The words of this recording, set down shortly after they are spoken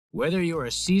Whether you're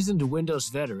a seasoned Windows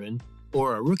veteran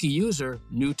or a rookie user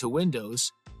new to Windows,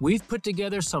 we've put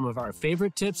together some of our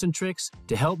favorite tips and tricks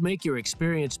to help make your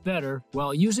experience better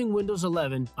while using Windows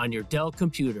 11 on your Dell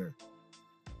computer.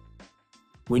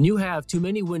 When you have too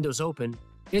many windows open,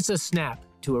 it's a snap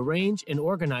to arrange and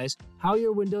organize how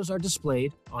your windows are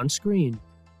displayed on screen.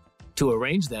 To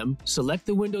arrange them, select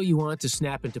the window you want to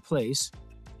snap into place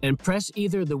and press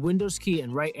either the Windows key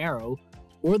and right arrow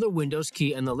or the Windows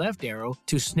key and the left arrow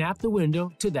to snap the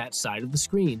window to that side of the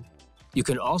screen. You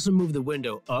can also move the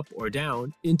window up or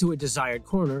down into a desired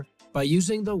corner by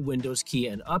using the Windows key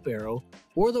and up arrow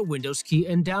or the Windows key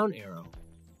and down arrow.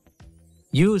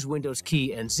 Use Windows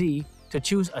key and Z to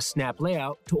choose a snap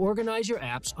layout to organize your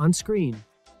apps on screen.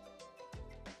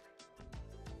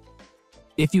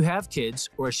 If you have kids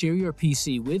or share your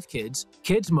PC with kids,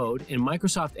 Kids Mode in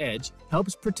Microsoft Edge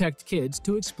helps protect kids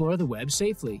to explore the web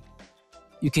safely.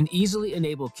 You can easily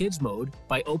enable Kids Mode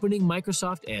by opening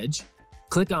Microsoft Edge,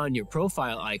 click on your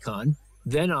profile icon,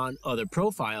 then on Other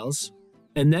Profiles,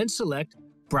 and then select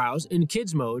Browse in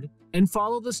Kids Mode and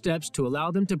follow the steps to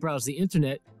allow them to browse the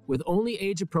internet with only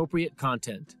age-appropriate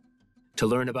content. To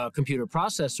learn about computer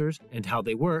processors and how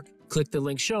they work, click the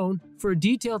link shown for a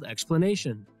detailed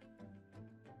explanation.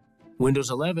 Windows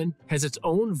 11 has its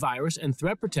own virus and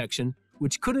threat protection,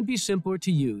 which couldn't be simpler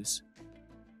to use.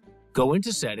 Go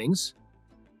into Settings,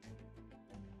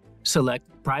 select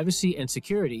Privacy and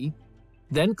Security,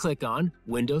 then click on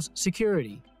Windows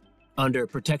Security. Under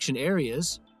Protection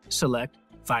Areas, select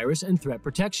Virus and Threat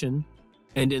Protection,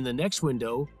 and in the next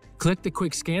window, click the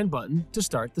Quick Scan button to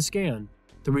start the scan.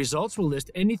 The results will list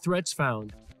any threats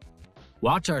found.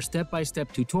 Watch our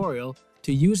step-by-step tutorial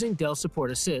to using Dell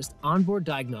Support Assist onboard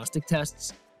diagnostic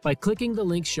tests by clicking the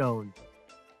link shown.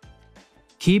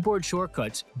 Keyboard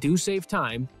shortcuts do save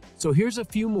time, so here's a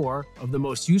few more of the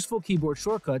most useful keyboard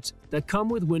shortcuts that come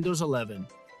with Windows 11.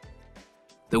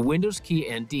 The Windows key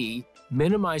and D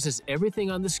minimizes everything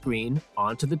on the screen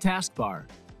onto the taskbar.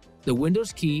 The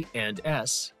Windows key and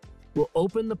S will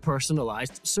open the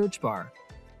personalized search bar.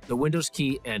 The Windows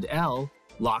key and L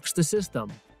locks the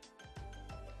system.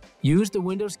 Use the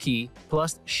Windows key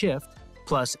plus Shift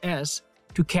plus S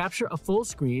to capture a full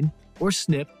screen or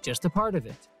snip just a part of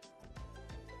it.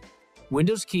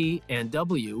 Windows key and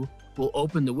W will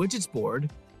open the widgets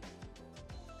board,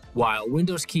 while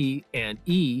Windows key and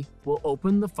E will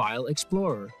open the File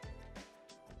Explorer.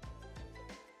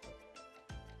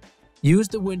 Use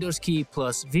the Windows key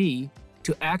plus V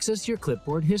to access your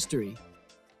clipboard history.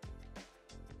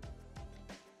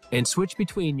 And switch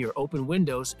between your open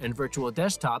windows and virtual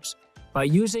desktops by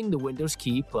using the Windows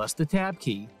key plus the Tab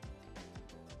key.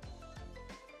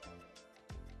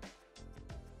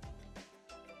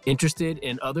 Interested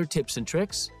in other tips and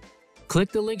tricks?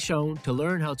 Click the link shown to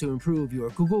learn how to improve your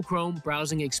Google Chrome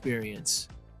browsing experience.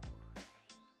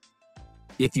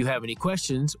 If you have any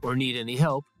questions or need any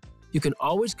help, you can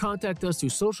always contact us through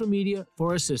social media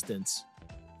for assistance.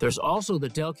 There's also the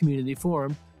Dell Community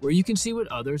Forum where you can see what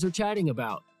others are chatting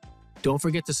about. Don't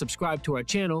forget to subscribe to our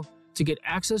channel to get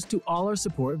access to all our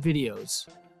support videos.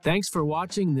 Thanks for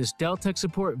watching this Dell Tech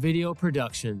Support video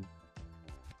production.